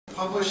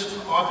published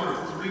author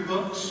of 3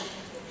 books,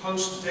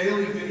 hosts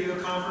daily video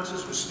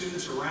conferences with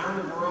students around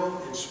the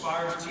world,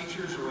 inspires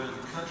teachers around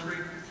the country.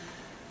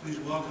 Please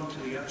welcome to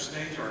the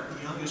upstage our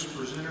youngest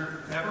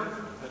presenter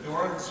ever,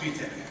 Adora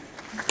Svitek.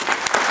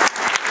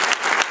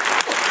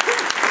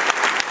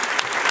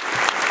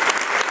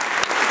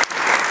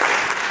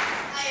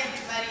 Hi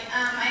everybody.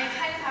 I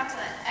kind of have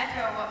to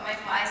echo what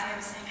Michael Eisner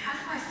was saying. How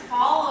do I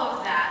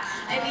follow that?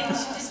 I mean,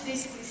 she just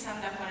basically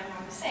summed up what I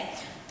wanted to say.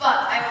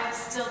 But I will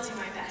still do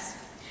my best.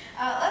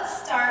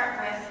 Let's start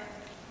with,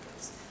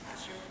 not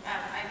sure,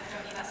 I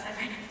don't need that slide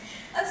right now.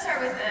 Let's start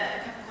with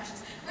a couple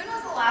questions. When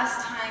was the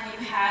last time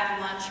you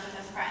had lunch with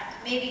a friend?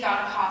 Maybe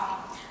got a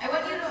coffee? I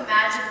want you to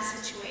imagine the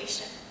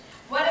situation.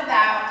 What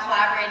about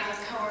collaborating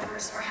with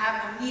coworkers or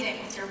having a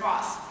meeting with your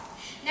boss?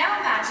 Now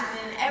imagine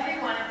that in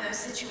every one of those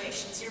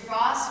situations, your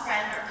boss,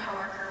 friend, or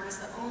coworker was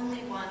the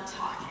only one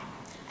talking,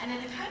 and in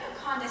a kind of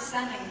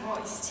condescending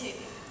voice, too.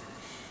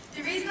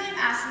 The reason I'm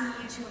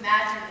asking you to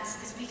imagine this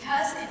is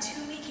because in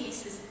too many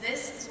cases,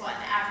 this is what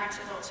an average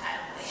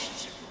adult-child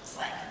relationship looks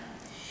like.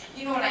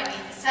 You know what I mean,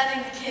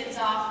 sending the kids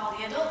off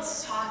while the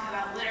adults talk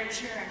about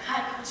literature and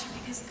high culture,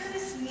 because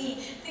goodness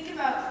me, think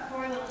about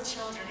poor little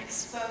children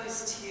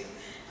exposed to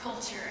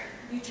culture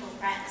and mutual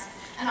friends.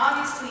 And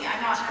obviously,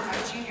 I'm not talking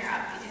about Junior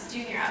Up, because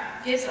Junior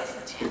Up gives us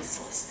the chance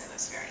to listen to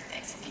those very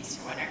things, in case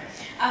you're wondering.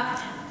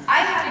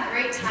 I had a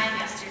great time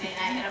yesterday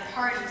night at a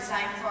party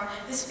designed for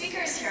the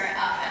speakers here at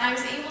UP, and I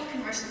was able to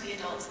converse with the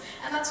adults,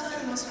 and that's one of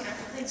the most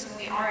wonderful things when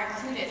we are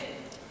included.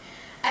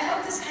 I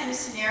hope this kind of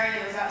scenario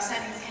about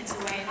sending the kids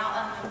away and not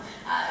letting them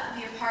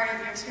be a part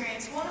of your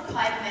experience won't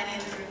apply to many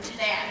in the room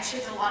today. I'm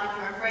sure that a lot of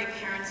you are great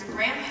parents and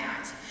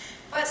grandparents.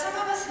 But some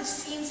of us have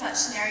seen such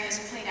scenarios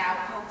played out,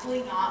 hopefully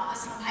not, but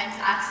sometimes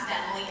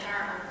accidentally in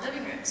our own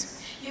living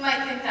rooms. You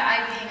might think that I,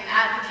 being an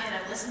advocate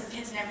of listening to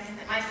kids and everything,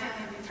 that my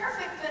family would be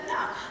perfect, but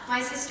no. My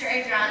sister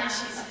Adriana,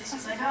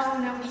 she's like, oh,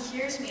 nobody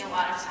hears me a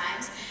lot of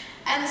times.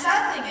 And the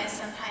sad thing is,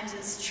 sometimes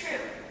it's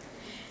true.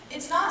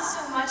 It's not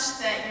so much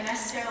that you're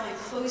necessarily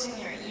closing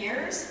your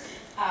ears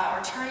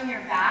or turning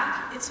your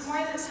back. It's more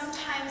that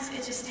sometimes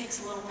it just takes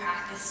a little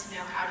practice to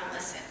know how to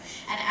listen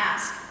and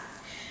ask.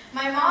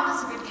 My mom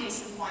is a good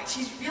case in point.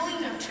 She's really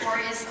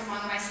notorious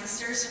among my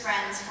sister's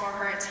friends for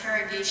her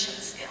interrogation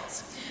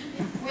skills.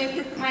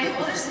 When my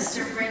older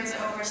sister brings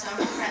over some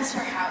of her friends to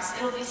her house,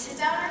 it'll be sit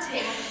down at our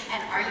table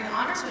and are you in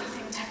honors? What do you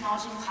think of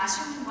technology in the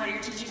classroom? What do your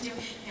teachers do?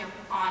 You know,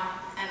 on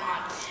and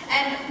on.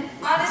 And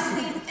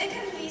honestly, it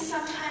can be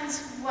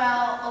sometimes,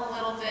 well, a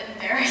little bit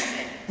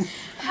embarrassing.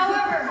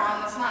 However,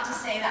 Mom, that's not to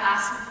say that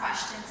asking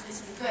questions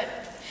isn't good.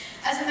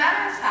 As a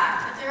matter of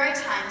fact, at the right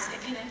times,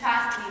 it can in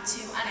fact lead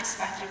to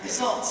unexpected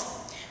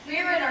results. When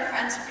we were at our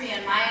friends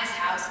Priya and Maya's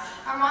house,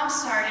 our mom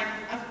started,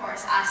 of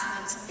course, asking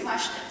them some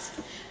questions.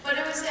 But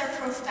it was their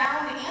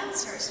profound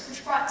answers which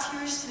brought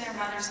tears to their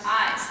mother's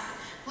eyes.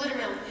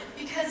 Literally,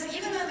 because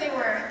even though they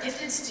were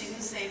gifted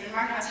students, they'd been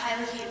marked as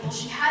highly capable,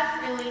 she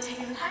hadn't really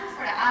taken the time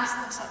for her to ask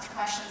them such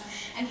questions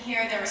and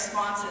hear their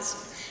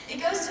responses. It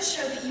goes to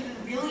show that even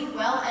really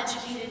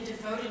well-educated,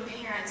 devoted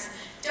parents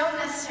don't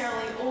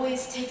necessarily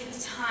always take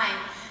the time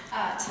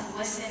to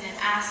listen and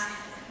ask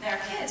their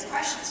kids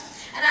questions.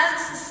 And as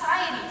a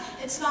society,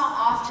 it's not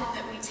often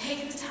that we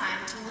take the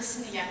time to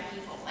listen to young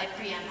people like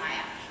Priya and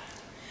Maya.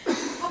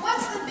 But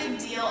what's the big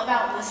deal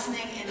about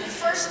listening in the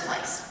first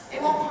place?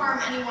 It won't harm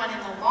anyone in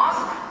the long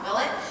run, will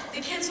it?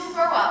 The kids will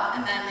grow up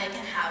and then they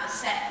can have a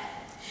say.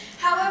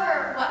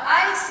 However, what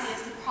I see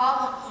as the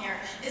problem here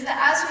is that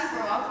as we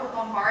grow up, we're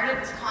bombarded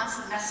with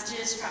constant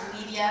messages from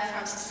media,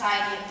 from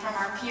society, and from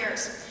our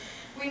peers.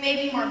 We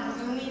may be more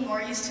gloomy,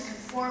 more used to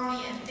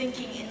conformity and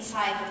thinking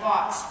inside the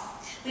box,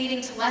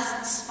 leading to less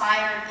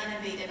inspired,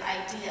 innovative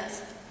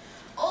ideas.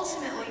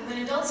 Ultimately,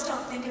 when adults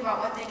don't think about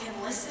what they can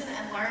listen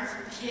and learn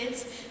from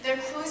kids,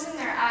 they're closing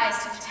their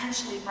eyes to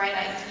potentially bright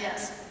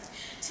ideas.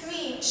 To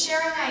me,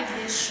 sharing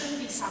ideas shouldn't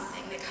be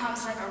something that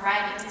comes like a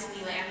ride at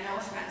Disneyland, no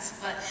offense,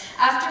 but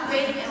after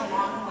waiting in a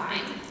long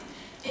line,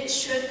 it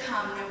should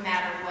come no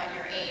matter what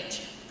your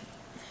age.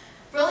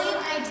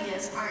 Brilliant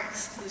ideas aren't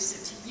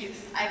exclusive to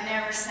youth. I've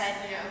never said,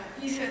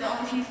 youth are the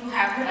only people who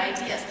have good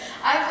ideas.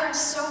 I've learned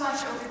so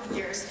much over the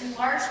years, in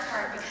large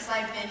part because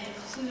I've been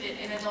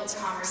included in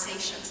adults'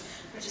 conversations,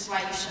 which is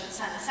why you shouldn't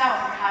send this out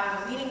when you're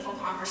having a meaningful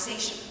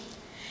conversation.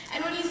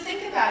 And when you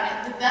think about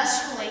it, the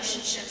best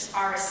relationships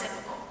are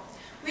reciprocal.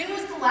 When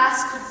was the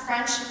last good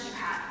friendship you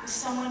had with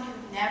someone who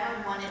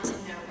never wanted to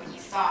know what you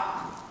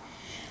thought?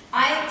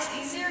 It's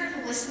easier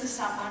to listen to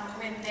someone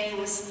when they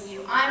listen to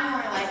you. I'm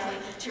more likely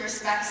to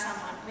respect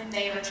someone when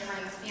they return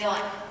the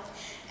feeling.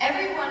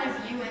 Every one of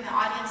you in the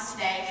audience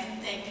today can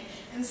think,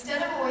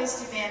 instead of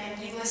always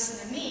demanding you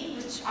listen to me,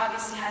 which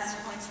obviously has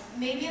its points,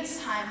 maybe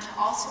it's time to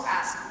also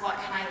ask, what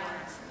can I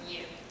learn from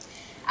you?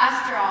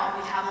 After all,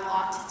 we have a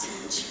lot to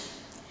teach.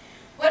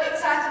 What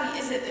exactly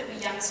is it that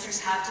we youngsters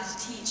have to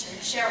teach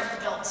and share with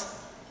adults?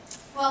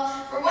 Well,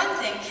 for one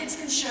thing, kids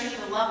can show you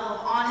a level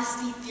of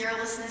honesty,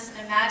 fearlessness,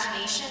 and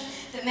imagination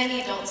that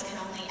many adults can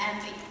only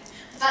envy.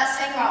 That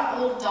saying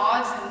about old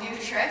dogs and new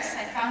tricks,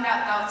 I found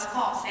out that was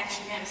false. I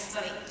actually ran a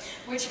study,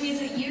 which means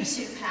that you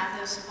too can have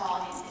those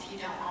qualities if you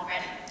don't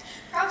already.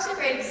 Perhaps a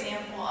great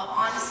example of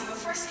honesty, what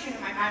first came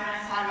to my mind when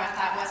I thought about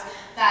that was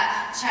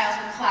that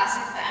childhood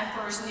classic, The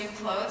Emperor's New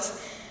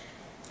Clothes.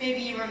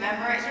 Maybe you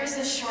remember it. Here's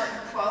a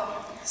shortened quote.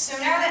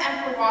 So now the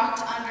emperor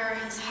walked under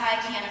his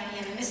high canopy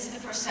in the midst of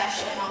the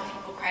procession, and all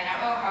people cried out,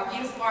 "Oh, how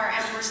beautiful are our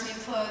emperor's new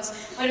clothes!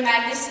 What a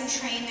magnificent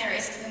train there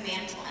is to the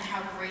mantle, and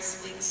how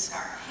gracefully the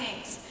scarf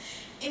hangs."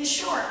 In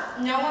short,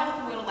 no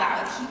one would allow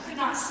that he could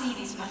not see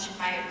these much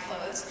admired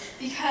clothes,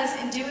 because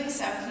in doing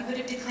so, he would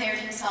have declared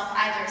himself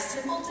either a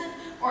simpleton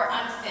or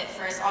unfit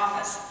for his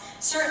office.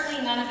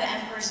 Certainly none of the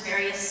emperor's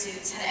various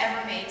suits had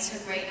ever made so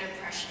great an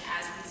impression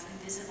as these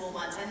invisible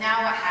ones. And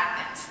now what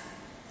happens?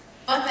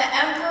 "But the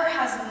emperor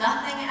has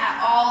nothing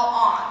at all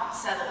on,"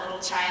 said the little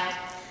child.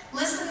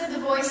 "Listen to the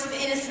voice of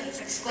innocence,"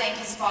 exclaimed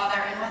his father,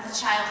 and what the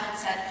child had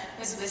said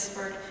was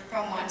whispered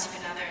from one to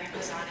another, and it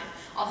goes on, and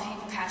all the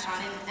people catch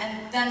on.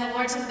 And then the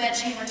lords of the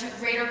bedchamber took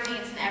greater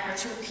pains than ever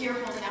to appear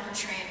holding up a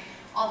train,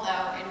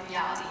 although in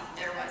reality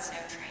there was no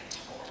train to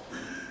hold.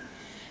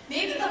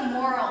 Maybe the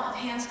moral of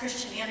Hans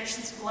Christian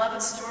Andersen's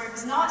beloved story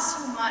was not so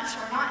much,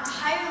 or not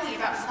entirely,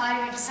 about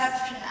flattery and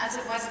deception as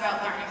it was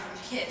about learning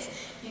from kids.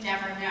 You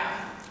never know.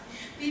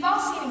 We've all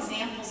seen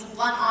examples of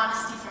blunt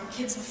honesty from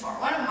kids before.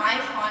 One of my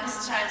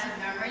fondest childhood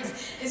memories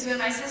is when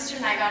my sister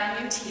and I got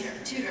a new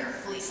tutor,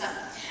 Felisa.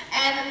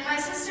 And my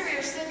sister, we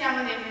were sitting down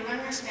one day, we were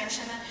learning our Spanish,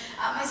 and then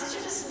my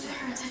sister just looked at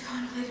her and said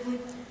contemplatively,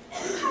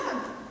 "You have a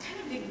kind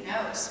of big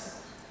nose."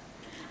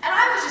 And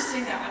I was just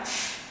sitting there like,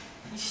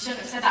 you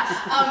shouldn't have said that.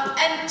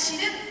 And she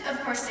did,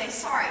 of course, say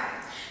sorry.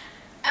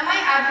 Am I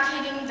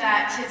advocating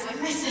that kids like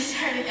my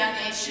sister at a young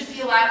age should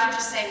be allowed to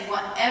just say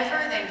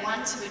whatever they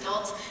want to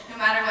adults, no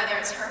matter whether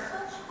it's hurtful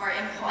or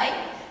impolite?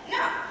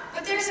 No.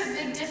 But there's a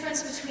big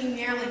difference between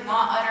merely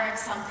not uttering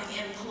something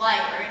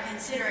impolite or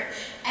inconsiderate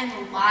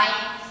and lying,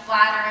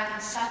 flattering,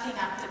 and sucking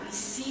up that we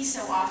see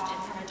so often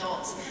from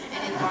adults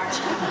and in large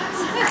companies.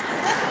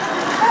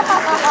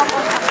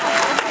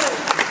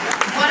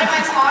 What am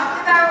I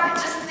talking about?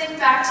 Just think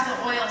back to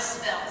the oil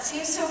spill. It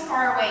seems so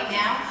far away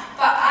now,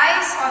 but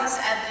I saw this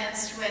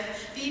evidenced with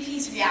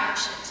BP's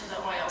reaction to the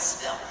oil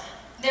spill.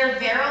 Their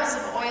barrels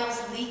of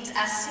oil's leaked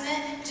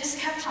estimate just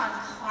kept on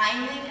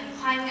climbing and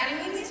climbing. And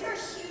I mean, these were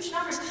huge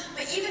numbers,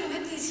 but even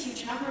with these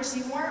huge numbers,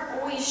 you weren't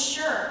always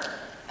sure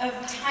of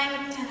time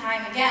and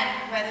time again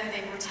whether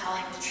they were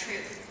telling the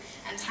truth.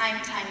 And time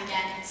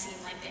again, it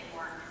seemed like they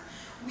weren't.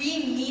 We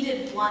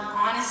needed blunt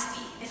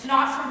honesty, if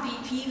not from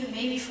BP, then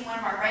maybe from one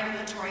of our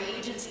regulatory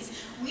agencies.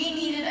 We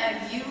needed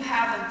a "you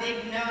have a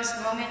big nose"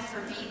 moment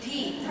for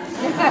BP.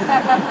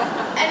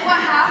 And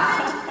what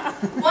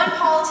happened? One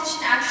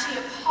politician actually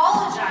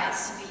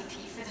apologized to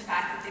BP for the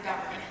fact that the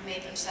government had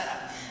made them set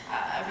up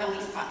a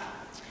relief fund.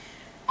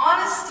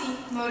 Honesty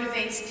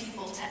motivates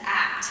people to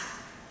act.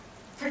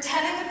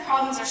 Pretending that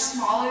problems are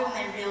smaller than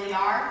they really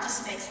are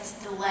just makes us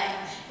delay.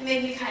 It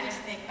made me kind of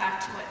think back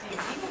to what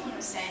David Eagleman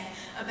was saying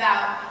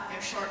about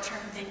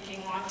short-term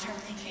thinking, long-term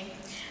thinking.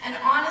 And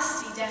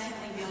honesty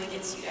definitely really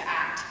gets you to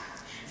act.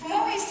 From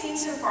what we've seen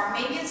so far,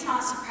 maybe it's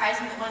not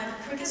surprising that one of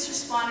the quickest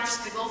responders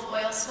to the Gulf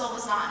oil spill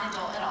was not an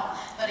adult at all,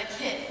 but a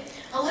kid.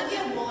 Olivia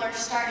Wooler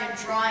started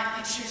drawing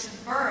pictures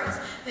of birds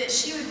that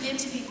she would give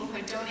to people who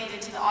had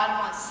donated to the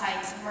Audubon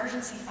Society's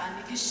emergency fund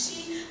because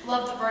she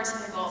loved the birds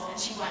in the Gulf and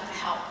she wanted to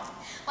help.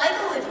 Like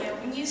Olivia,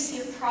 when you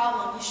see a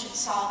problem, you should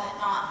solve it,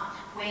 not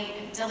wait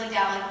and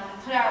dilly-dally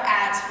and put out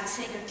ads for the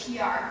sake of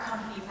PR or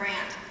company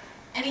brand.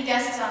 Any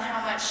guesses on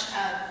how much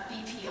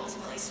BP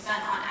ultimately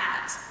spent on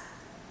ads?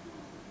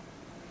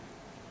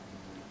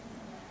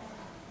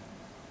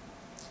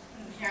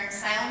 I'm hearing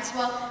silence.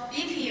 Well,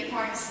 BP,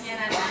 according to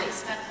CNN,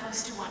 spent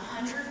close to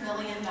 $100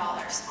 million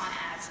on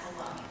ads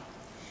alone.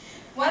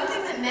 One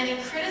thing that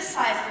many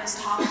criticize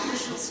those top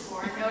officials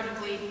for,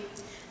 notably,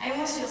 I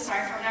almost feel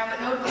sorry for him now,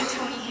 but notably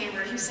Tony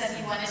Hayward, who said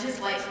he wanted his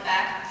life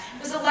back,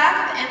 was a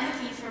lack of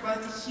empathy for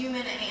both the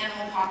human and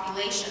animal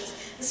populations,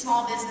 the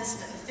small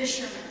businessmen, the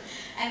fishermen,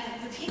 and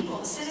the people,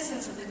 the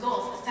citizens of the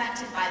Gulf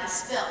affected by the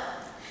spill.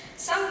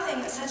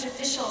 Something that such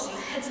officials and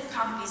heads of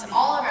companies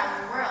all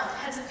around the world,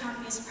 heads of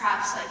companies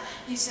perhaps like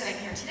you sitting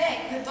here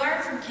today, could learn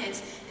from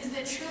kids is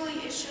that truly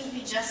it shouldn't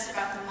be just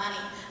about the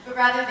money, but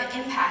rather the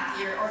impact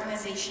your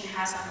organization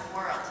has on the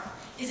world.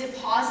 Is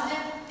it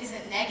positive? Is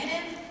it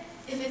negative?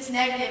 If it's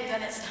negative,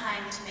 then it's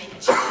time to make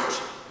a change.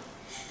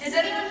 Has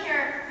anyone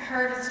here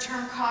heard of the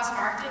term cause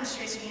marketing? Just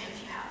raise your hand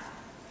if you have.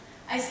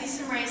 I see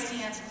some raised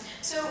hands.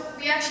 So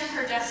we actually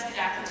heard Jessica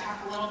Jackley talk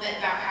a little bit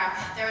about how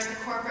there was the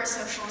corporate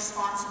social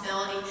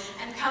responsibility,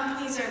 and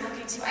companies are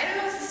looking to, I don't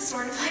know if this is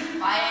sort of like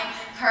buying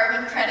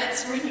carbon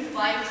credits when you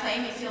fly a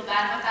plane, you feel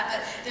bad about that,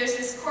 but there's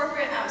this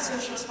corporate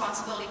social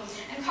responsibility.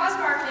 And cause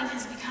marketing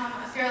has become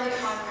a fairly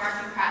common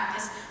marketing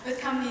practice with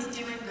companies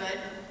doing good,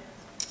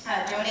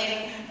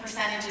 donating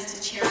percentages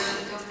to charity,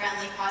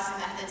 eco-friendly costing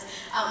methods,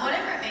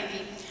 whatever it may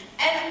be.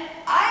 And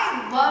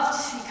I love to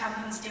see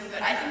companies doing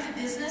good. I think the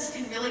business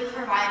can really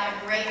provide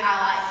a great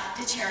ally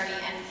to charity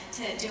and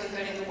to doing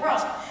good in the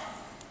world.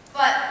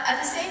 But at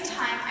the same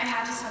time, I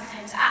have to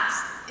sometimes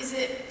ask, is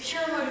it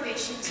pure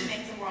motivation to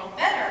make the world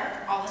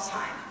better all the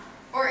time?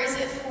 Or is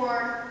it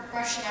for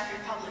brushing up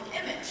your public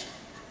image?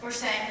 Or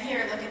saying,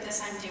 here, look at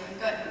this, I'm doing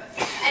good.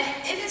 And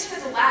if it's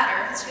for the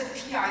latter, if it's for the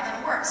PR, then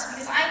it works.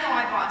 Because I know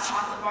I bought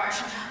chocolate bars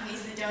from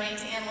companies that donate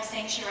to animal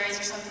sanctuaries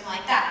or something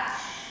like that.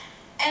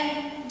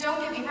 And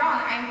don't get me wrong,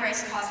 I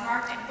embrace cause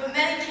marketing, but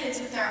many kids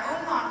with their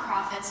own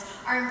nonprofits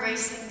are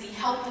embracing the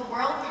help the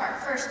world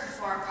part first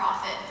before a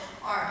profit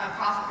or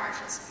profit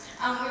margins.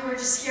 We were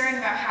just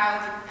hearing about how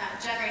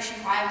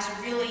Generation Y was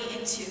really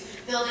into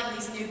building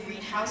these new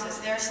greenhouses.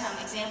 There are some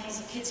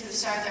examples of kids who have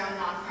started their own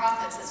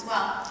nonprofits as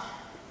well.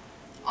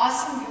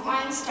 Austin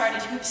Gutwein started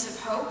Hoops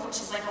of Hope, which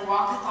is like a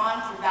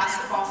walkathon for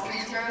basketball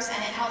free throws,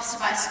 and it helps to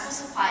buy school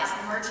supplies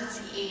and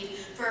emergency aid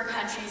for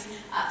countries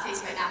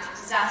faced by natural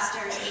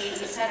disasters,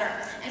 AIDS, etc.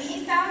 And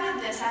he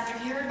founded this after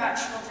he heard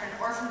about children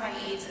orphaned by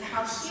AIDS and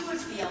how he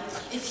would feel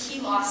if he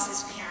lost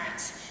his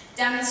parents,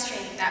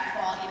 demonstrating that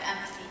quality of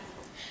empathy.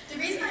 The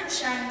reason I'm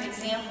sharing the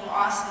example of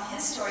Austin and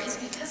his story is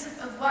because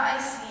of what I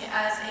see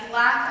as a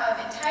lack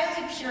of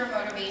entirely pure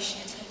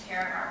motivation to take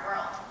care of our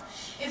world.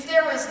 If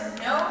there was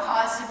no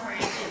positive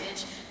brand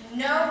image,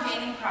 no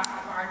gaining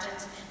profit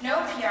margins,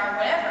 no PR,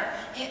 whatever,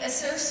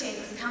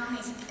 associated with the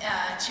company's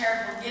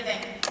charitable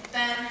giving,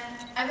 then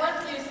I want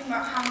you to think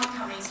about how many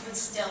companies would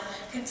still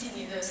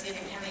continue those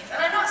giving campaigns. And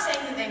I'm not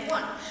saying that they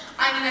wouldn't.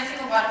 I mean, I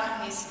think a lot of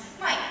companies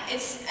might.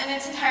 It's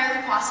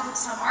entirely possible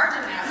that some are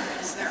doing it out of the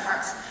goodness of their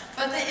hearts.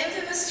 But the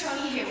infamous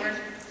Tony Hayward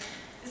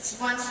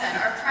once said,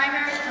 our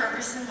primary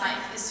purpose in life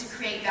is to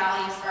create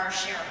value for our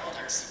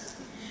shareholders.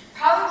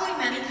 Probably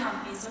many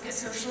companies look at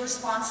social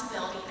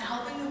responsibility and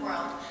helping the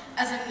world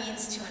as a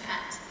means to an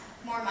end.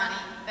 More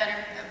money,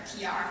 better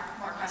PR,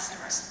 more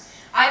customers.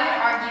 I would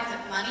argue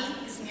that money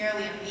is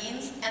merely a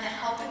means and that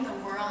helping the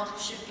world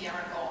should be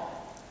our goal.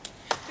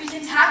 We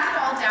can tack it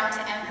all down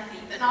to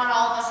empathy, but not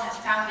all of us have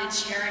founded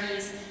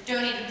charities,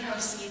 donated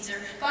proceeds,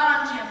 or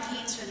gone on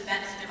campaigns for the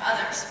benefit of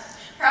others.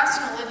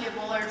 Perhaps when Olivia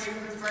Buller drew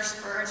her first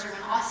birds, or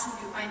when Austin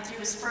Gutwein threw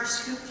his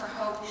first hoop for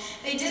hope,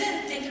 they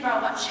didn't think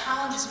about what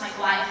challenges might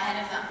lie ahead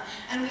of them,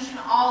 and we can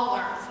all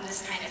learn from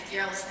this kind of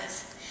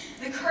fearlessness.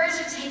 The courage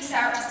it takes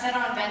out to set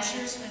on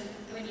ventures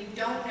when you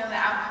don't know the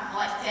outcome,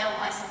 will I fail,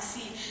 will I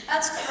succeed,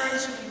 that's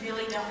courage that we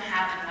really don't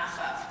have enough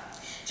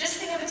of. Just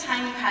think of a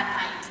time you had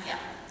an idea.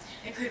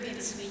 It could be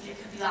this week, it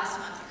could be last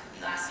month, it could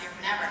be last year,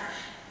 whenever.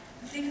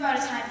 Think about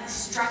a time you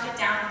struck it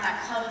down with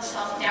that club of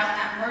self-doubt,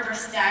 that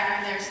murderous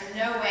dagger, and there's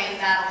no way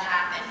that'll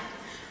happen.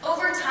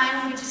 Over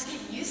time, we just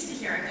get used to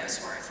hearing those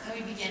words, and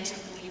we begin to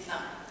believe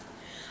them.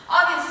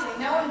 Obviously,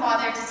 no one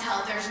bothered to tell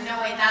there's no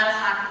way that'll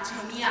happen to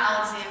Mia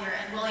Alexander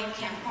and William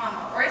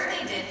Kamkwamba, or if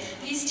they did,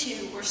 these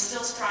two were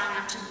still strong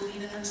enough to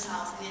believe in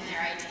themselves and in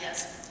their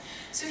ideas.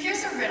 So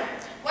here's a riddle.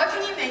 What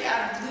can you make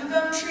out of blue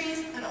gum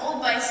trees, an old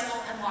bicycle,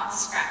 and lots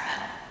of scrap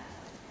metal?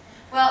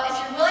 Well, if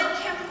you're William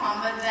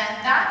Kamkwamba,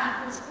 then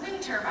that equals a wind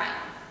turbine.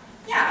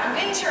 Yeah, a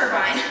wind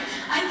turbine.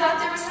 I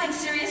thought there was something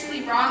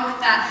seriously wrong with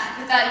that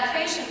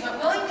equation, but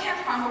William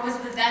Kamkwamba was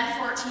the then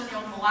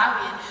 14-year-old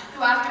Malawian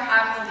who, after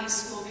having to leave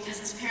school because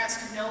his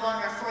parents could no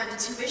longer afford the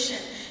tuition,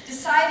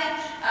 decided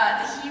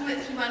that he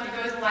wanted to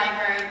go to the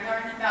library,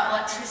 learn about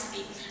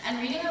electricity,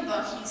 and reading a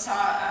book, he saw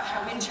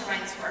how wind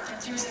turbines worked, and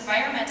through his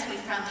environmentally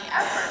friendly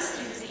efforts,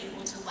 he was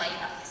able to light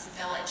up his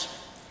village.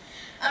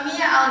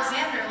 Mia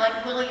Alexander,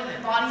 like William,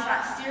 embodies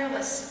that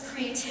fearless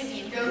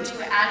creativity and go-do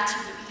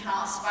attitude that we can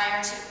all aspire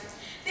to.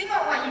 Think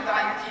about what you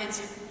got your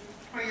kids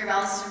or your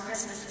relatives for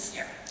Christmas this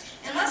year.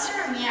 Unless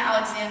you're Mia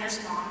Alexander's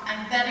mom,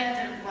 I'm betting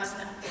that it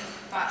wasn't a pink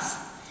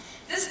bus.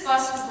 This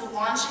bus was the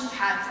launching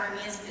pad for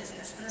Mia's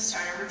business and the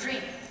start of her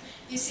dream.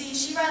 You see,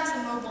 she runs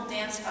a mobile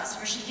dance bus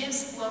where she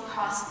gives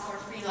low-cost or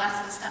free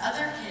lessons to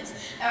other kids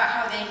about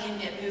how they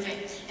can get moving,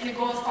 in a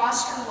goal of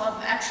fostering the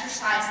love of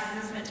exercise and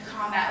movement to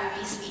combat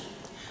obesity.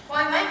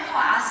 While we might call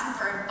asking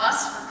for a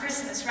bus for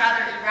Christmas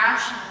rather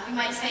irrational, we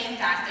might say, in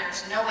fact,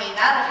 there's no way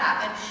that'll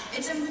happen,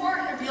 it's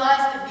important to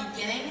realize that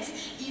beginnings,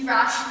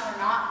 irrational or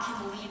not,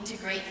 can lead to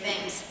great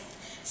things.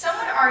 Some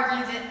would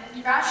argue that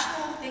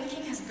irrational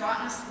thinking has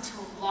gotten us into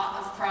a lot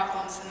of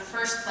problems in the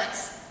first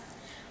place.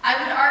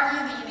 I would argue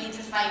that you need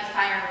to fight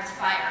fire with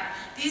fire.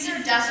 These are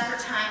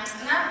desperate times,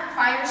 and that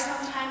requires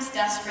sometimes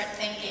desperate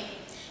thinking.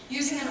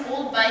 Using an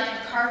old bike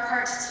and car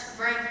parts to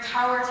bring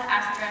power to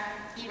Africa,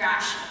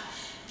 irrational.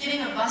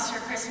 Getting a bus for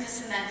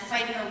Christmas and then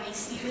fighting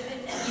obesity with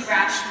it,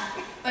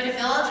 irrational. But a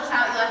village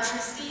without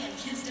electricity and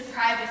kids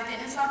deprived of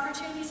fitness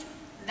opportunities,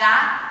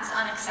 that is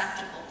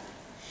unacceptable.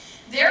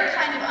 Their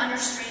kind of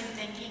unrestrained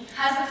thinking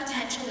has the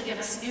potential to give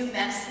us new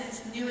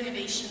medicines, new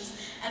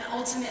innovations, and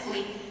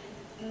ultimately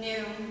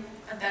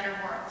a better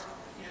world.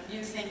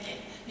 New thinking,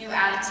 new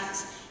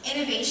attitudes.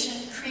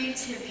 Innovation,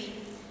 creativity,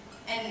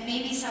 and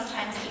maybe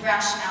sometimes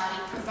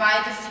irrationality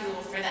provide the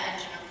fuel for the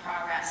engine of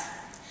progress.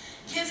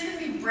 Kids can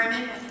be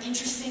brimming with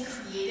interesting,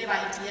 creative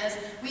ideas.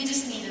 We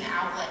just need an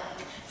outlet.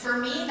 For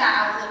me,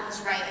 that outlet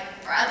was writing.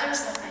 For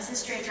others, like my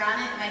sister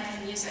Adriana, it might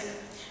be music.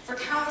 For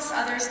countless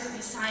others, it could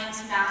be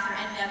science, math, or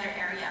any other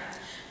area.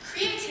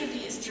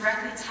 Creativity is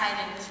directly tied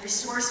in with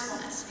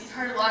resourcefulness. We've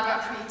heard a lot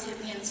about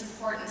creativity and its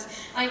importance.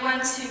 And I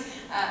want to,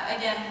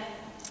 again,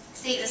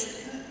 state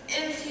this.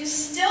 If you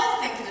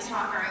still think that it's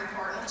not very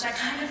important, which I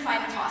kind of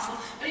find impossible,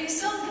 but if you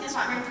still think it's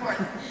not very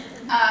important,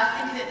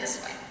 think of it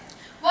this way.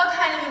 What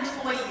kind of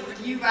employee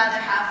would you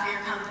rather have for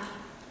your company?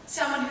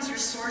 Someone who's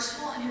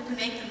resourceful and who can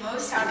make the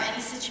most out of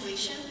any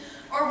situation,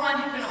 or one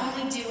who can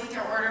only do what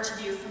they're ordered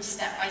to do from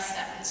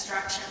step-by-step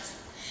instructions?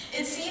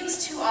 It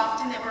seems too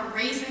often that we're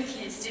raising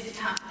kids to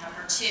become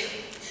number two.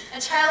 A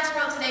child's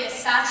world today is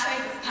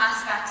saturated with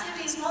passive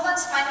activities, and while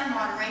that's fine in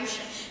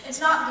moderation, it's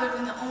not good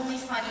when the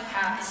only fun you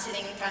have is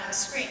sitting in front of a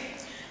screen.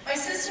 My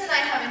sister and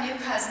I have a new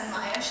cousin,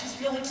 Maya. She's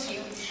really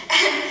cute,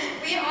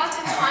 and we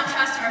often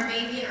contrast our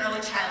baby and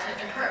early childhood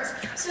to hers.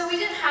 So we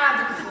didn't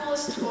have the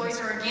coolest toys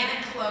or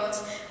organic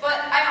clothes, but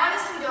I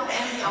honestly don't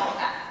envy all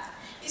of that.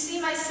 You see,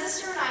 my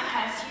sister and I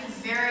had a few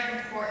very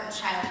important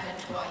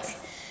childhood toys.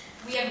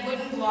 We had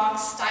wooden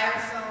blocks,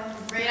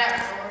 styrofoam, great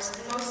outdoors,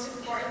 and most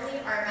importantly,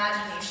 our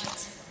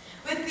imaginations.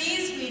 With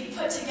these, we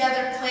put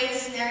together play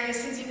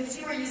scenarios. As you can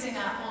see, we're using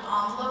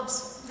old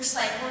envelopes,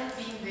 recycling,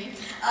 being green,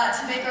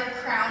 to make our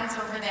crowns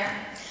over there.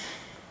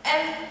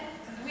 And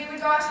we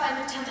would go outside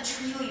and pretend that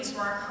tree leaves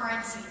were our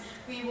currency.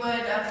 We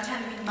would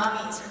pretend to be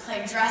mummies or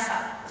play dress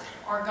up,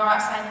 or go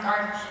outside in the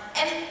garden.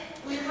 And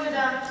we would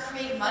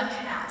create mud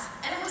canals,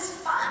 and it was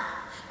fun.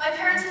 My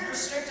parents didn't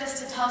restrict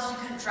us to tell us we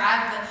couldn't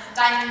drag the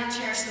dining room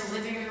chairs to the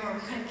living room or we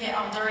couldn't get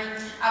all dirty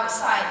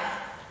outside.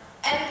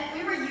 And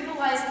we were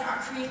utilizing our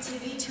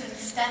creativity to an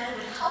extent that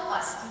would help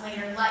us in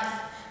later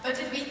life. But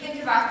did we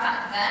think about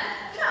that then?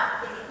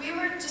 No. We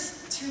were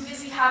just too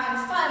busy having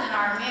fun in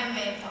our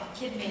man-made,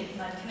 kid-made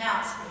mud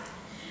canals.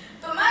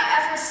 But my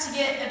efforts to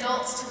get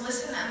adults to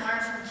listen and learn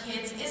from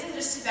kids isn't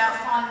just about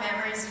fond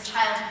memories of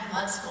childhood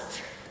mud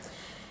sculpture.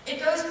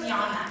 It goes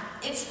beyond that.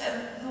 It's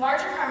a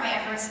larger part of my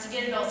efforts to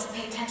get adults to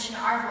pay attention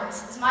to our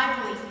voice. It's my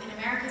belief in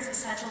America's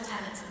essential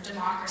tenets of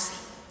democracy.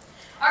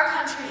 Our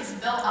country is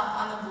built up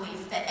on the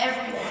belief that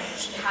everyone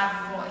should have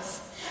a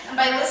voice. And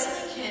by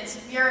listening to kids,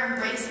 we are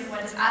embracing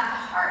what is at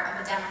the heart of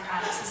a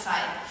democratic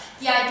society,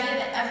 the idea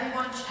that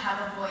everyone should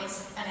have a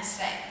voice and a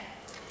say.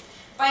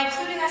 By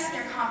including us in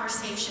your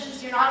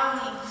conversations, you're not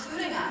only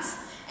including us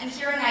and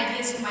hearing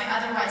ideas you might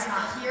otherwise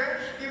not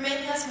hear, you're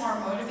making us more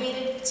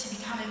motivated to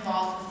become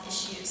involved with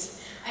issues.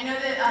 I know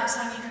that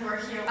some of you who were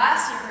here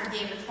last year heard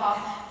David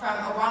Plough from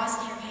Obama's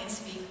campaign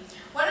speak.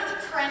 One of the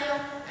perennial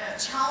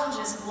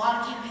challenges of a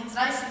lot of campaigns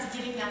that I see is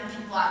getting young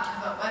people out to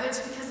vote, whether it's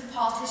because the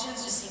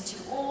politicians just seem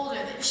too old or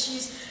the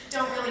issues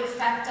don't really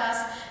affect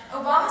us.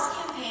 Obama's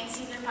campaign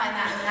seemed to find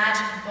that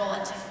magic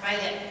bullet to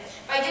fight it.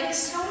 By getting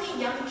so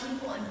many young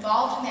people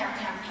involved in their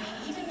campaign,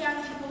 even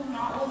young people who are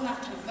not old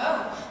enough to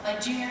vote,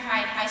 like junior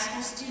high and high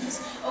school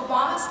students,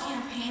 Obama's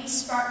campaign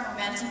sparked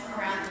momentum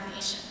around the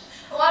nation.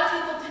 A lot of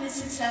people pin his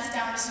success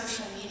down to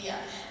social media,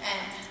 and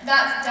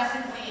that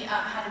definitely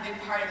had a big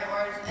part of it,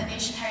 or a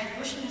nation tired of the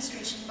Bush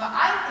administration. But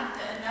I think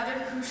that another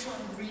crucial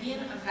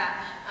ingredient of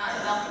that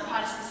melting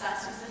pot of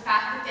success was the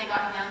fact that they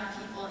got young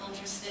people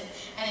interested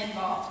and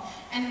involved.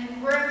 And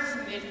when we're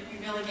included,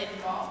 we really get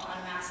involved on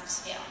a massive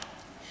scale.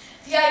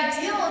 The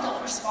ideal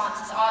adult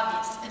response is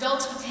obvious.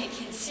 Adults would take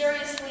kids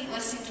seriously,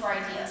 listening to our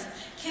ideas.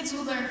 Kids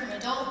will learn from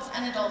adults,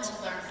 and adults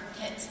will learn from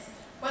kids.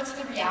 What's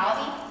the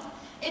reality?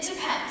 It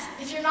depends.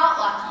 If you're not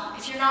lucky,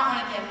 if you're not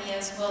one of the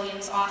Mia's,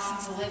 Williams,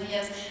 Austins,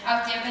 Olivias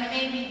out there, then it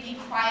may be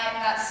quiet,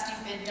 that's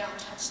stupid, don't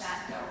touch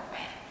that, go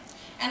away.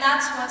 And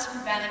that's what's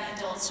preventing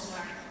adults from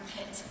learning from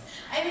kids.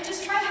 I mean,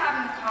 just try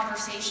having a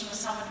conversation with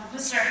someone who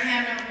puts their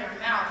hand over their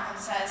mouth and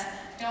says,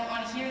 don't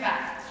want to hear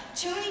that.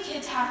 Too many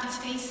kids have to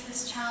face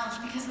this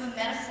challenge because of the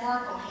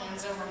metaphorical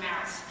hands over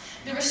mouths.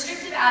 The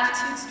restrictive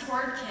attitudes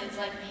toward kids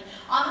like me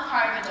on the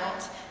part of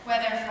adults,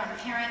 whether from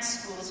parents,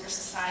 schools, or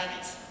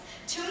societies.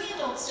 Too many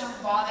adults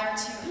don't bother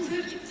to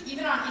include youth,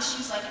 even on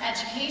issues like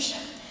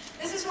education.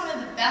 This is one of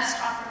the best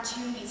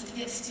opportunities to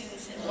get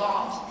students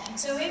involved.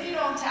 So maybe you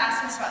don't have to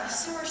ask us about the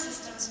sewer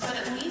systems, but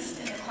at least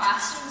in the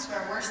classrooms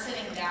where we're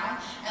sitting down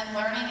and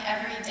learning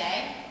every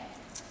day,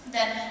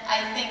 then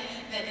I think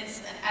that it's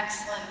an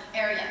excellent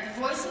area.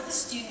 The voice of the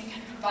student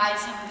can provide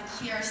some of the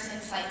clearest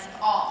insights of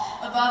all,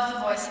 above the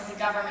voice of the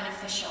government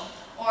official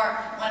or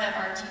one of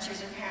our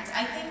teachers or parents.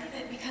 I think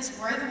that because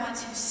we're the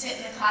ones who sit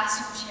in the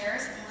classroom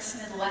chairs and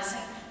listen to the lesson,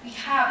 we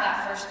have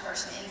that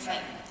first-person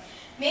insight.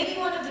 Maybe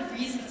one of the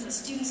reasons that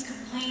students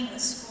complain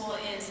that school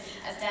is,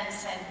 as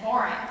Dennis said,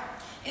 boring,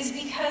 is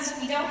because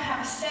we don't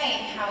have a say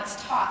in how it's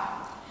taught.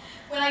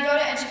 When I go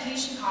to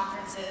education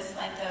conferences,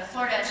 like the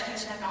Florida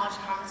Education Technology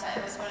Conference,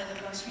 that was one of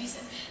the most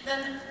recent,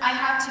 then I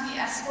have to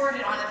be escorted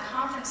onto the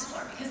conference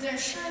floor because their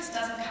insurance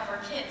doesn't cover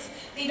kids.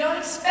 They don't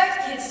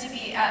expect kids to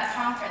be at a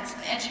conference,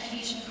 an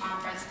education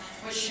conference,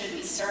 which should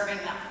be serving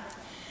them.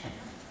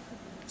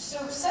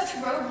 So such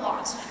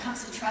roadblocks when it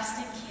comes to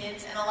trusting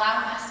kids and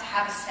allowing us to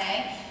have a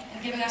say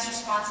and giving us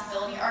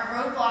responsibility are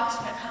roadblocks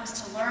when it comes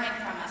to learning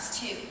from us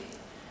too.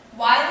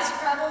 Why this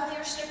prevalently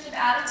restrictive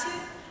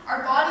attitude?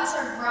 Our bodies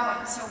are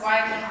growing, so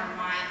why wouldn't our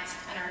minds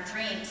and our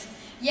dreams?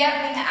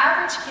 Yet when the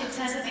average kid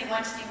says that they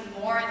want to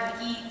do more than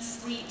eat,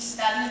 sleep,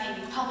 study,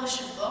 maybe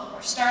publish a book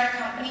or start a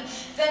company,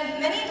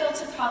 then many adults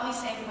would probably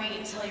say, wait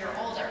until you're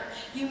older.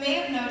 You may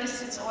have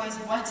noticed it's always,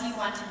 what do you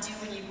want to do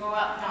when you grow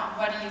up, not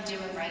what are you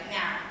doing right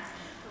now.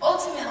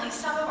 Ultimately,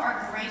 some of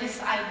our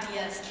greatest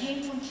ideas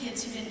came from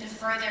kids who didn't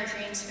defer their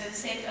dreams for the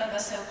sake of a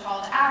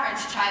so-called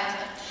average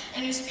childhood,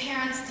 and whose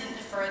parents didn't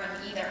defer them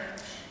either.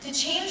 To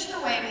change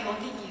the way we look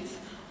at youth,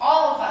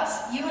 all of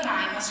us, you and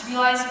I, must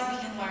realize what we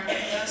can learn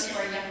from those who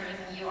are younger than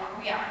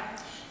we are.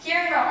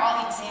 Hearing about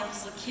all the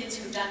examples of kids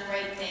who have done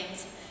great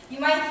things, you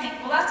might think,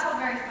 well, that's all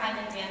very fine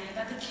and dandy,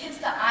 but the kids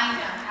that I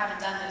know haven't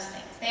done those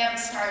things. They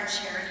haven't started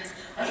charities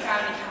or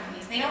founded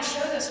companies. They don't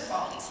show those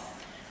qualities.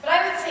 But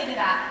I would say to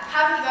that,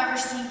 haven't you ever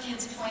seen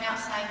kids point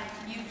outside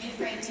and you'd be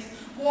afraid to,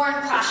 worn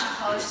clashing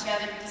colors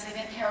together because they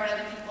didn't care what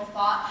other people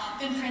thought,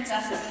 been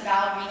princesses and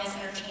ballerinas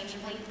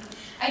interchangeably?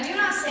 I do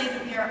not say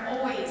that we are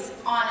always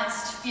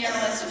honest,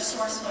 fearless,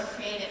 resourceful, or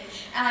creative,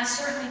 and I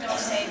certainly don't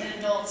say that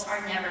adults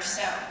are never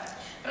so.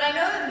 But I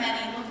know that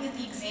many, looking at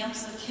the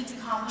examples of kids'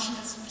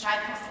 accomplishments which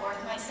I put forth,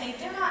 might say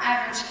they're not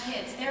average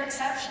kids, they're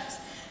exceptions.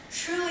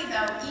 Truly,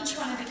 though, each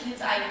one of the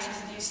kids I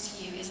introduced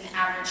to you is an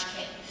average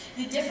kid.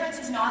 The difference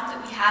is not that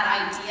we had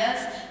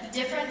ideas, the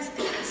difference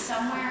is that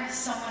somewhere,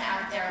 someone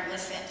out there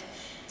listened.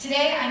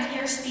 Today, I'm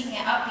here speaking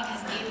it up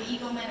because David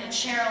Eagleman and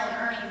Cheryl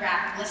and Ernie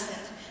Rapp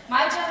listened.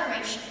 My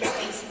generation is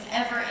facing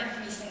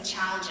ever-increasing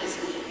challenges.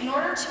 In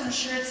order to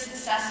ensure the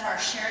success of our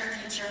shared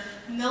future,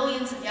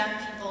 millions of young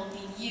people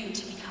need you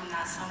to become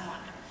that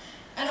someone.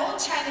 An old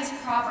Chinese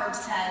proverb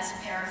says,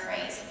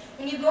 paraphrase,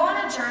 when you go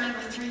on a journey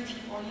with 3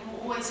 people, you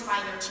will always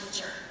find your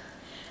teacher.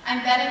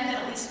 I'm betting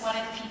that at least one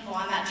of the people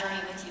on that journey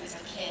with you is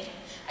a kid.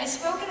 I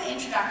spoke in the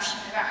introduction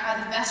about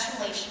how the best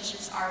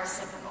relationships are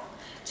reciprocal.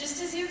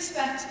 Just as you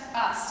expect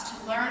us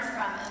to learn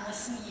from and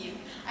listen to you,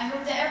 I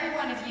hope that every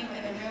one of you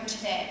in the room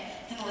today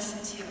can listen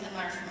to and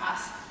learn from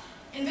us.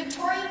 In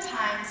Victorian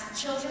times,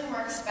 children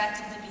were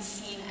expected to be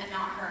seen and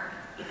not heard.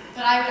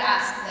 But I would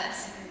ask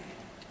this,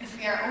 if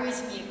we are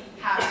always mute,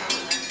 how do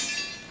we learn?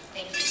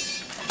 Thank you.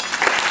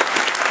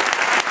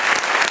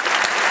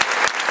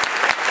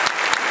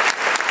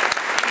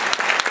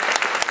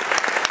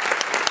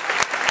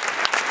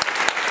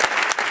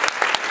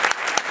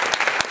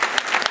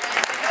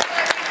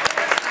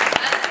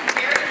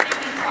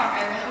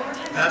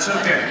 That's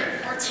okay.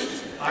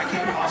 I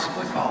can't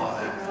possibly follow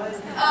that.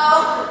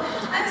 Oh,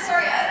 I'm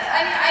sorry.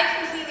 I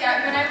completely,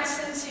 when I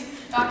listened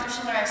to Dr.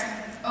 Schiller, I was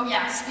thinking, oh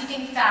yeah,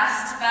 speaking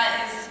fast,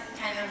 that is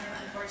kind of,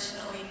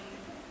 unfortunately.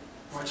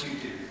 What you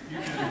do. You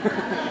can do it.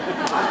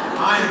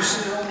 I am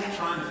still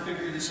trying to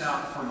figure this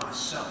out for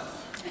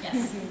myself.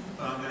 Yes.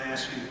 But I'm going to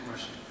ask you the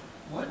question.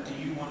 What do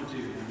you want to do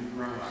when you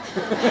grow up?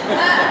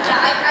 Yeah,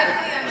 I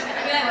completely understand.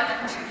 I mean, I love that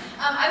question.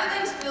 I would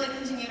like to really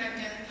continue to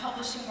do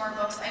publishing more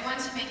books. I want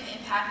to make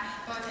an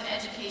impact both in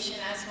education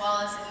as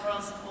well as in the world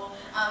of school.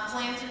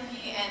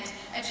 Philanthropy and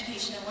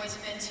education have always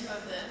been 2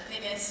 of the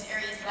biggest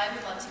areas that I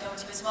would love to go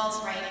into, as well as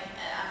writing.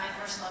 My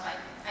first love.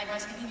 I want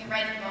to continue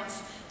writing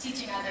books,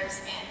 teaching others,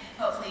 and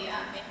hopefully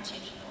making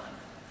change in the world.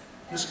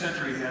 This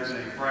country has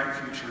a bright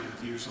future with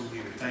you as a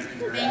leader. Thank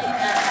you very much. Thank you very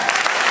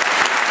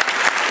much.